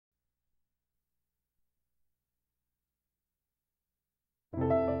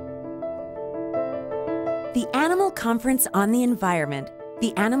The Animal Conference on the Environment.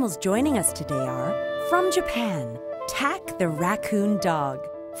 The animals joining us today are from Japan, Tak the raccoon dog.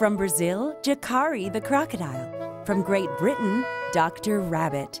 From Brazil, Jacare the crocodile. From Great Britain,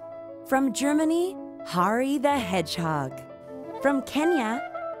 Dr.Rabbit. From Germany, Harri the hedgehog. From Kenya,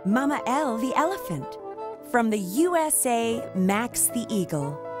 Mama Elle the elephant. From the USA, Max the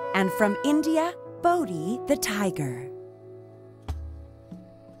eagle. And from India, Bohdi the tiger.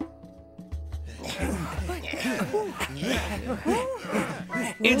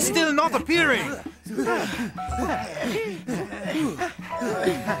 It's still not appearing!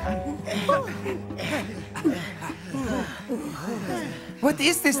 What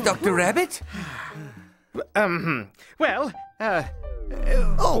is this, Dr. Rabbit? Well,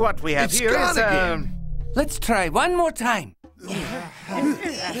 what we have here is, Let's try one more time.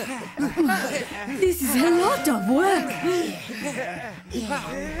 This is a lot of work.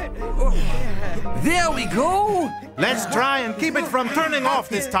 There we go. Let's try and keep it from turning off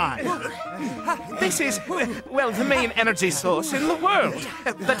this time. This is, well, the main energy source in the world.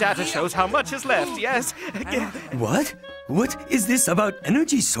 The data shows how much is left, yes. What? What is this about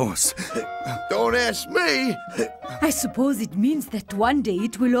energy source? Don't ask me. I suppose it means that one day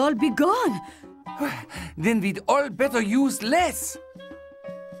it will all be gone. Then we'd all better use less.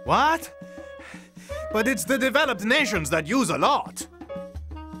 What? But it's the developed nations that use a lot.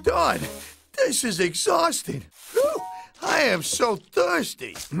 Don, this is exhausting. Whew, I am so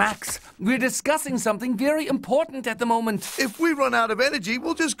thirsty. Max, we're discussing something very important at the moment. If we run out of energy,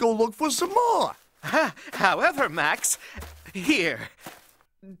 we'll just go look for some more. However, Max, here,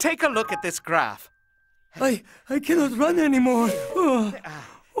 take a look at this graph. I cannot run anymore.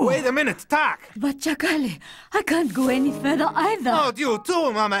 Wait a minute, Tak. But Jacare, I can't go any further either. Oh, you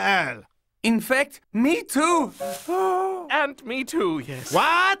too, Mama Elle. In fact, me too. And me too, yes.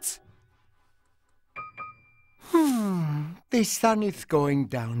 What? The sun is going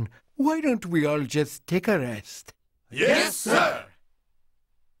down. Why don't we all just take a rest? Yes, sir.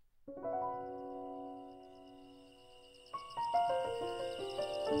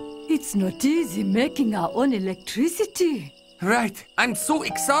 It's not easy making our own electricity. Right. I'm so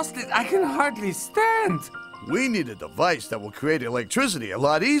exhausted I can hardly stand. We need a device that will create electricity a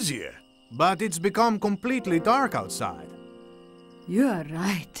lot easier. But it's become completely dark outside. You are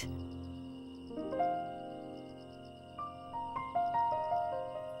right.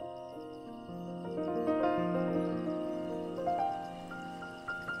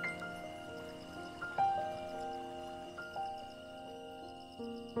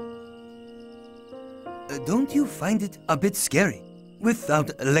 Don't you find it a bit scary?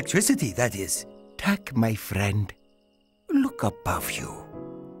 Without electricity, that is. Tak, my friend, look above you.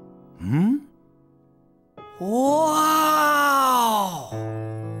 Wow!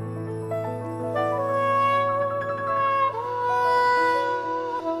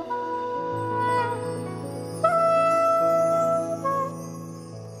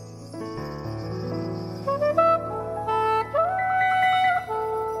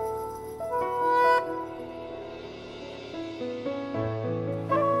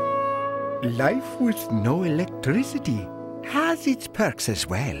 Life with no electricity has its perks as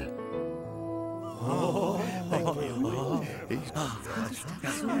well.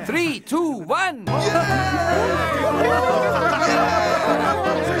 3, 2, 1.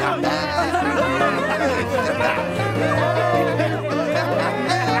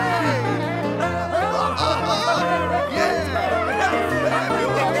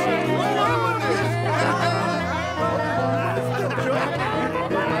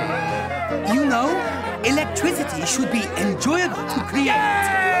 You know, electricity should be enjoyable to create.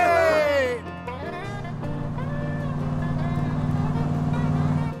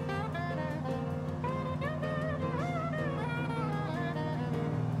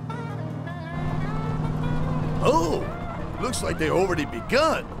 Oh, looks like they already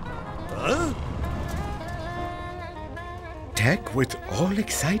begun. Huh? Tak was all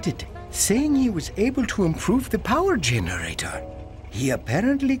excited, saying he was able to improve the power generator. He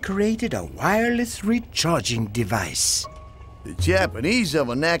apparently created a wireless recharging device. The Japanese have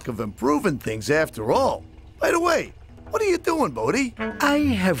a knack of improving things after all. By the way, what are you doing, Bohdi? I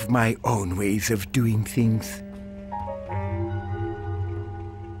have my own ways of doing things.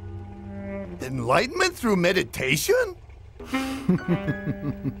 Enlightenment through meditation?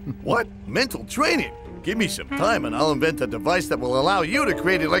 What? Mental training? Give me some time and I'll invent a device that will allow you to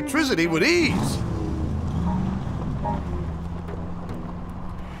create electricity with ease.